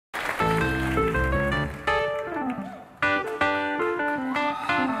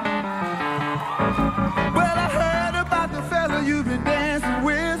Well, I heard about the fella you've been dancing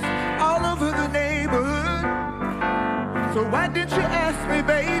with all over the neighborhood. So why didn't you ask me,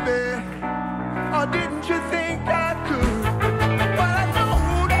 baby?